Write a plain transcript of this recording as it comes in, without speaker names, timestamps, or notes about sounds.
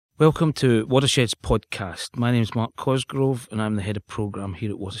Welcome to Watershed's podcast. My name is Mark Cosgrove and I'm the head of programme here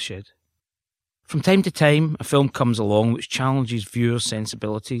at Watershed. From time to time, a film comes along which challenges viewers'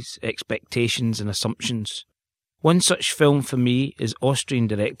 sensibilities, expectations and assumptions. One such film for me is Austrian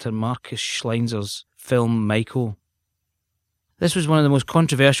director Markus Schleinser's film Michael. This was one of the most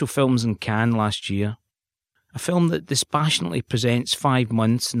controversial films in Cannes last year. A film that dispassionately presents 5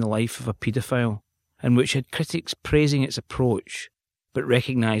 months in the life of a paedophile, and which had critics praising its approach, but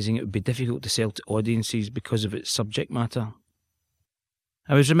recognising it would be difficult to sell to audiences because of its subject matter.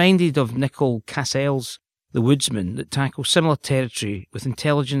 I was reminded of Nicole Cassell's The Woodsman, that tackles similar territory with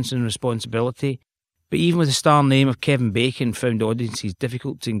intelligence and responsibility, but even with the star name of Kevin Bacon found audiences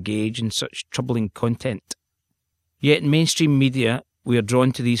difficult to engage in such troubling content. Yet in mainstream media, we are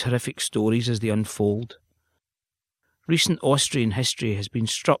drawn to these horrific stories as they unfold. Recent Austrian history has been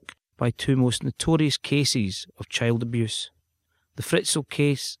struck by 2 most notorious cases of child abuse: the Fritzl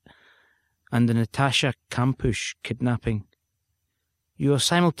case and the Natascha Kampusch kidnapping. You are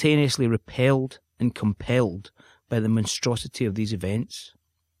simultaneously repelled and compelled by the monstrosity of these events.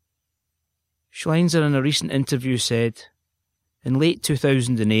 Schleinser in a recent interview said, "In late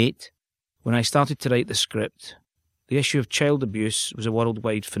 2008, when I started to write the script, the issue of child abuse was a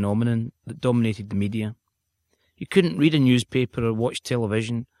worldwide phenomenon that dominated the media. You couldn't read a newspaper or watch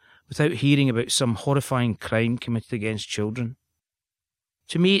television without hearing about some horrifying crime committed against children.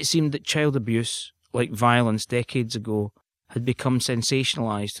 To me, it seemed that child abuse, like violence decades ago, had become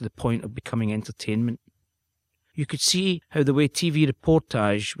sensationalised to the point of becoming entertainment. You could see how the way TV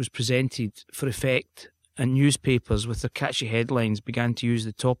reportage was presented for effect, and newspapers with their catchy headlines began to use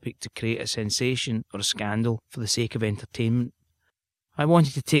the topic to create a sensation or a scandal for the sake of entertainment. I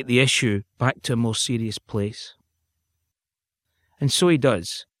wanted to take the issue back to a more serious place." And so he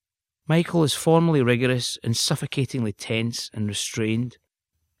does. Michael is formally rigorous and suffocatingly tense and restrained,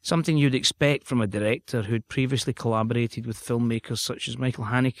 something you'd expect from a director who had previously collaborated with filmmakers such as Michael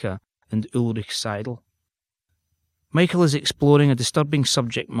Haneke and Ulrich Seidel. Michael is exploring a disturbing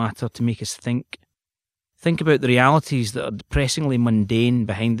subject matter to make us think about the realities that are depressingly mundane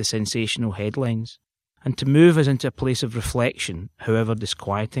behind the sensational headlines, and to move us into a place of reflection, however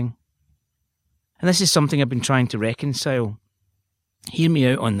disquieting. And this is something I've been trying to reconcile. Hear me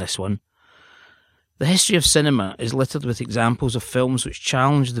out on this one. The history of cinema is littered with examples of films which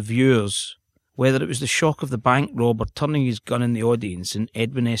challenge the viewers, whether it was the shock of the bank robber turning his gun in the audience in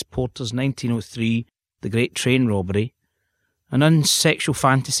Edwin S. Porter's 1903 The Great Train Robbery, an unsexual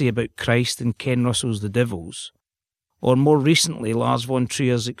fantasy about Christ in Ken Russell's The Devils, or more recently Lars von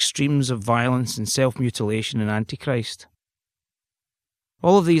Trier's extremes of violence and self-mutilation in Antichrist.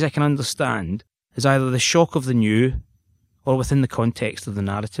 All of these I can understand as either the shock of the new or within the context of the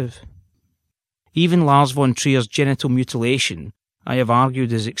narrative. Even Lars von Trier's genital mutilation, I have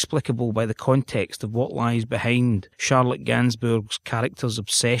argued, is explicable by the context of what lies behind Charlotte Gainsbourg's character's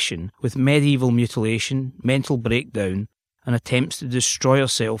obsession with medieval mutilation, mental breakdown, and attempts to destroy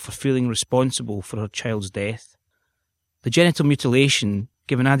herself for feeling responsible for her child's death. The genital mutilation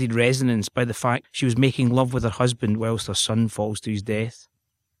given added resonance by the fact she was making love with her husband whilst her son falls to his death.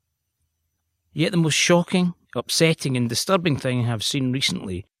 Yet the most shocking, upsetting and disturbing thing I have seen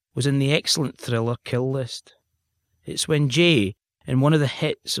recently was in the excellent thriller Kill List. It's when Jay, in one of the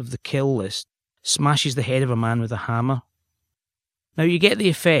hits of the Kill List, smashes the head of a man with a hammer. Now you get the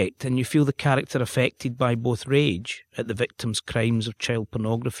effect, and you feel the character affected by both rage at the victim's crimes of child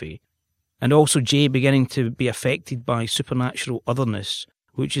pornography, and also Jay beginning to be affected by supernatural otherness,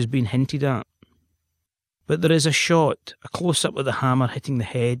 which has been hinted at. But there is a shot, a close-up of the hammer hitting the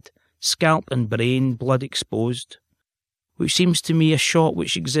head, scalp and brain, blood exposed, which seems to me a shot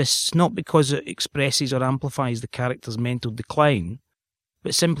which exists not because it expresses or amplifies the character's mental decline,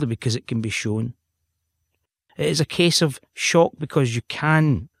 but simply because it can be shown. It is a case of shock because you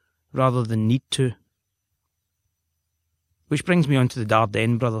can, rather than need to. Which brings me on to the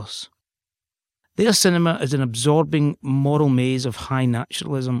Dardenne brothers. Their cinema is an absorbing moral maze of high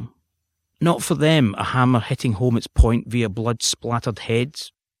naturalism. Not for them a hammer hitting home its point via blood-splattered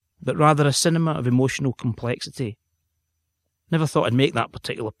heads, but rather a cinema of emotional complexity. Never thought I'd make that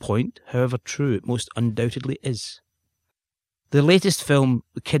particular point, however true it most undoubtedly is. Their latest film,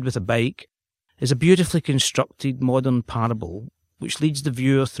 The Kid with a Bike, is a beautifully constructed modern parable which leads the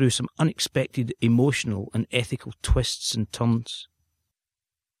viewer through some unexpected emotional and ethical twists and turns.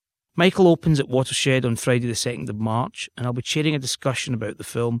 Michael opens at Watershed on Friday the 2nd of March, and I'll be chairing a discussion about the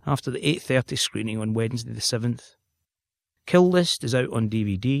film after the 8:30 screening on Wednesday the 7th. Kill List is out on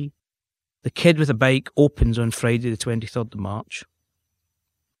DVD. The Kid with a Bike opens on Friday the 23rd of March.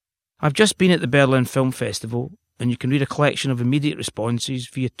 I've just been at the Berlin Film Festival, and you can read a collection of immediate responses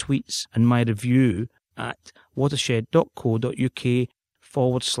via tweets and my review at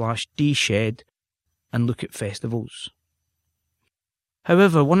watershed.co.uk/dshed and look at festivals.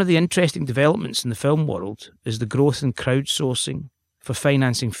 However, one of the interesting developments in the film world is the growth in crowdsourcing for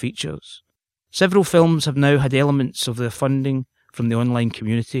financing features. Several films have now had elements of their funding from the online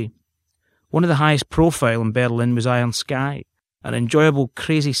community. One of the highest profile in Berlin was Iron Sky, an enjoyable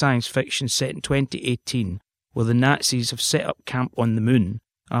crazy science fiction set in 2018 where the Nazis have set up camp on the moon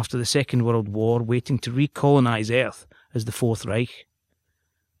after the Second World War, waiting to recolonise Earth as the Fourth Reich.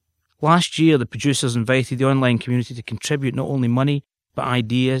 Last year, the producers invited the online community to contribute not only money but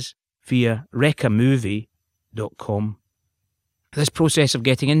ideas via rekamovie.com. This process of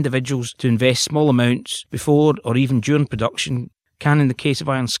getting individuals to invest small amounts before or even during production can, in the case of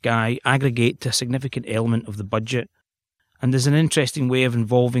Iron Sky, aggregate to a significant element of the budget, and is an interesting way of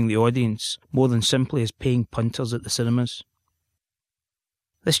involving the audience more than simply as paying punters at the cinemas.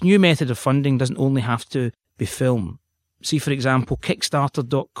 This new method of funding doesn't only have to be film. See, for example,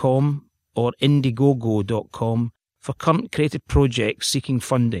 Kickstarter.com or Indiegogo.com for current creative projects seeking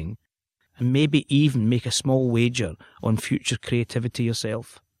funding, and maybe even make a small wager on future creativity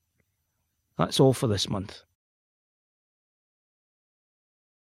yourself. That's all for this month.